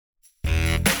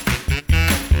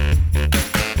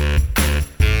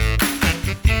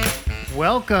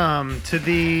Welcome to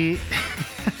the...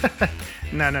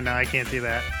 No, I can't do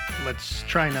that. Let's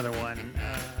try another one.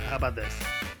 How about this?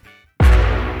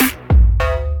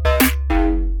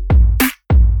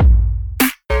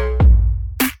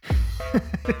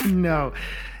 No,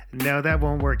 that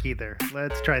won't work either.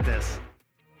 Let's try this.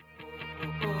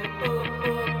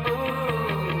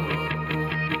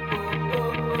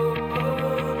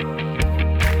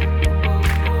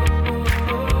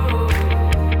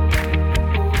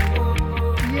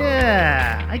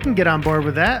 Yeah, I can get on board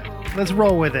with that. Let's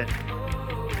roll with it.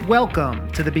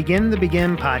 Welcome to the Begin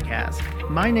podcast.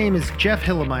 My name is Jeff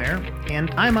Hillemeyer,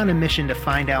 and I'm on a mission to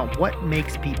find out what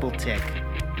makes people tick.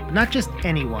 Not just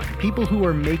anyone, people who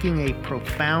are making a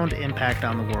profound impact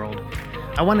on the world.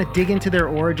 I want to dig into their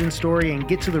origin story and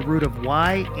get to the root of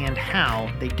why and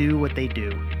how they do what they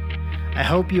do. I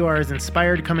hope you are as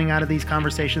inspired coming out of these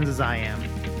conversations as I am.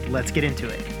 Let's get into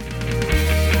it.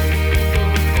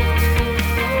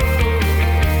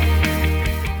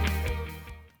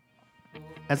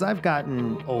 As I've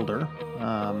gotten older,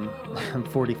 I'm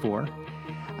 44,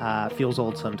 feels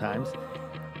old sometimes,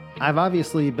 I've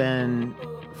obviously been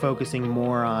focusing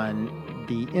more on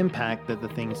the impact that the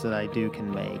things that I do can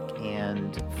make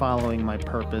and following my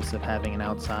purpose of having an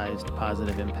outsized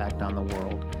positive impact on the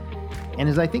world. And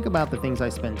as I think about the things I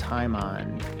spend time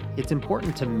on, it's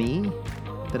important to me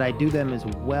that I do them as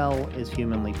well as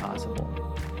humanly possible.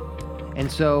 And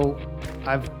so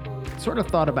I've sort of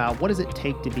thought about what does it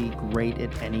take to be great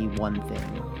at any one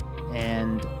thing?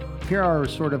 And here are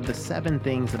sort of the 7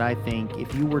 things that I think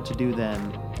if you were to do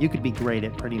them, you could be great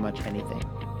at pretty much anything.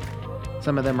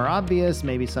 Some of them are obvious,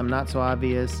 maybe some not so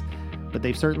obvious, but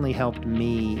they've certainly helped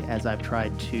me as I've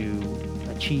tried to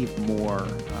achieve more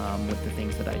with the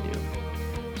things that I do.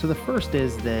 So the first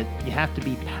is that you have to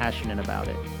be passionate about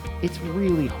it. It's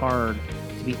really hard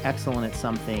to be excellent at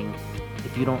something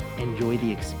if you don't enjoy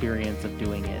the experience of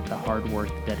doing it, the hard work,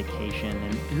 the dedication,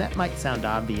 and that might sound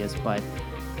obvious, but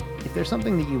if there's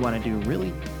something that you want to do,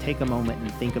 really take a moment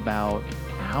and think about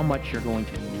how much you're going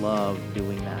to love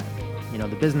doing that. You know,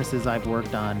 the businesses I've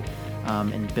worked on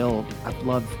and built, I've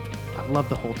loved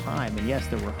the whole time. And yes,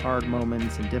 there were hard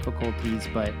moments and difficulties,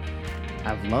 but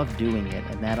I've loved doing it,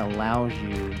 and that allows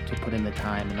you to put in the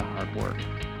time and the hard work.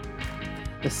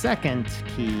 The second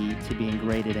key to being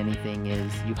great at anything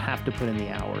is you have to put in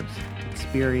the hours.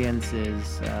 Experience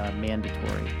is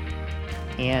mandatory.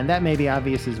 And that may be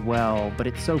obvious as well, but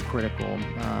it's so critical.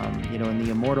 In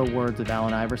the immortal words of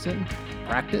Allen Iverson,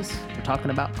 practice. We're talking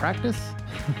about practice.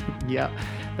 Yeah,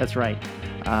 that's right.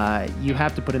 You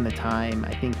have to put in the time.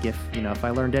 I think if I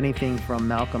learned anything from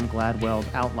Malcolm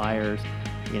Gladwell's Outliers,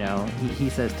 he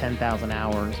says 10,000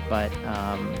 hours, but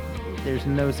there's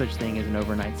no such thing as an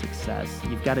overnight success.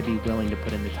 You've got to be willing to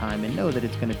put in the time and know that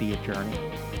it's going to be a journey.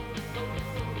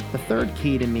 The third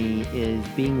key to me is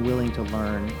being willing to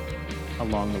learn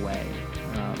along the way.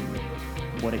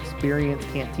 What experience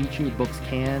can't teach you, books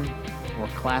can, or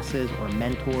classes, or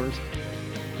mentors.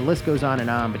 The list goes on,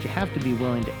 but you have to be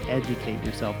willing to educate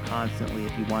yourself constantly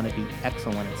if you want to be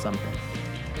excellent at something.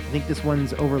 I think this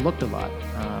one's overlooked a lot.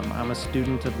 I'm a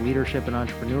student of leadership and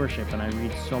entrepreneurship, and I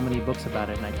read so many books about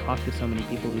it, and I talk to so many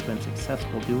people who've been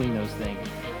successful doing those things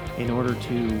in order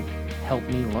to help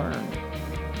me learn.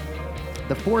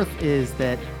 The fourth is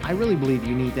that I really believe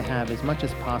you need to have, as much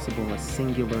as possible, a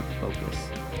singular focus.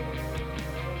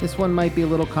 This one might be a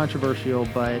little controversial,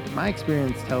 but my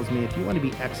experience tells me if you want to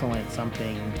be excellent at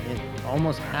something, it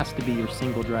almost has to be your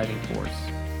single driving force.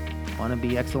 Want to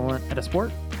be excellent at a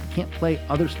sport? You can't play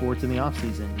other sports in the off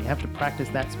season. You have to practice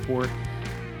that sport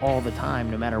all the time,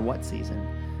 no matter what season.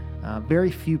 Very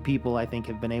few people, I think,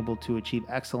 have been able to achieve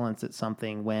excellence at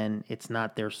something when it's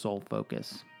not their sole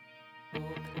focus.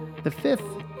 The fifth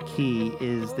key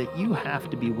is that you have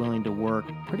to be willing to work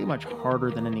pretty much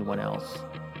harder than anyone else.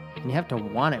 And you have to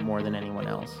want it more than anyone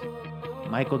else.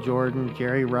 Michael Jordan,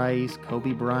 Jerry Rice,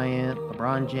 Kobe Bryant,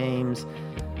 LeBron James.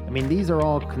 These are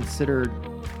all considered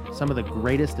some of the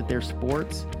greatest at their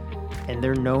sports, and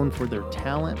they're known for their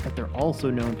talent, but they're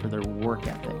also known for their work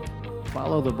ethic.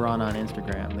 Follow LeBron on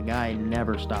Instagram. The guy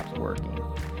never stops working.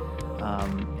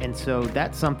 And so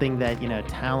that's something that,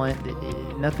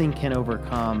 talent, nothing can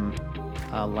overcome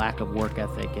a lack of work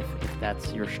ethic if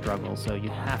that's your struggle. So you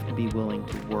have to be willing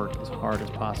to work as hard as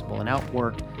possible and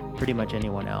outwork pretty much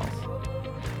anyone else.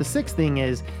 The sixth thing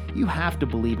is you have to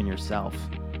believe in yourself.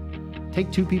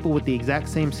 Take 2 people with the exact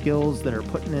same skills that are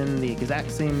putting in the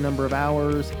exact same number of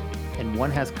hours, and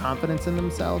one has confidence in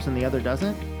themselves and the other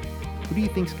doesn't. Who do you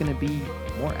think is going to be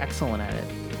more excellent at it?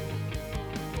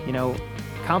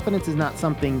 Confidence is not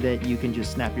something that you can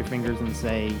just snap your fingers and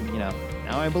say,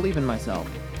 now I believe in myself.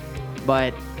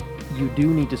 But you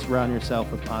do need to surround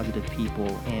yourself with positive people,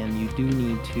 and you do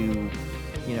need to,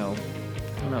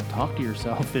 talk to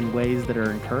yourself in ways that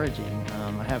are encouraging.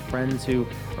 I have friends who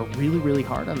are really, really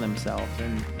hard on themselves,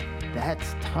 and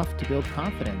that's tough to build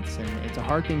confidence, and it's a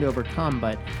hard thing to overcome,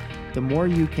 but the more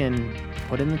you can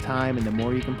put in the time and the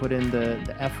more you can put in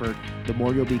the effort, the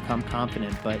more you'll become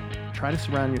confident. But try to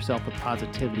surround yourself with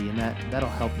positivity, and that'll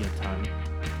help you a ton.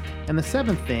 And the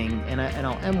seventh thing, and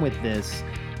I'll end with this,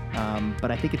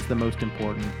 but I think it's the most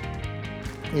important,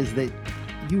 is that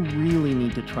you really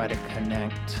need to try to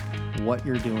connect what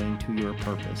you're doing to your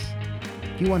purpose.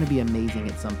 If you want to be amazing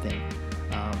at something,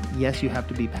 yes, you have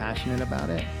to be passionate about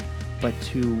it, but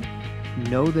to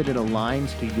know that it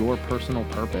aligns to your personal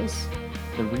purpose,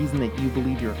 the reason that you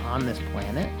believe you're on this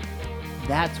planet,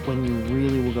 that's when you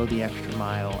really will go the extra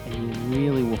mile, and you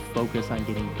really will focus on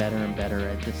getting better and better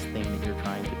at this thing that you're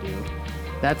trying to do.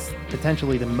 That's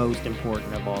potentially the most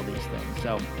important of all these things.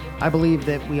 So I believe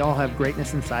that we all have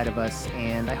greatness inside of us,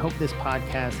 and I hope this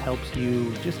podcast helps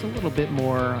you just a little bit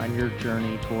more on your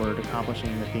journey toward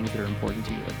accomplishing the things that are important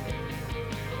to you.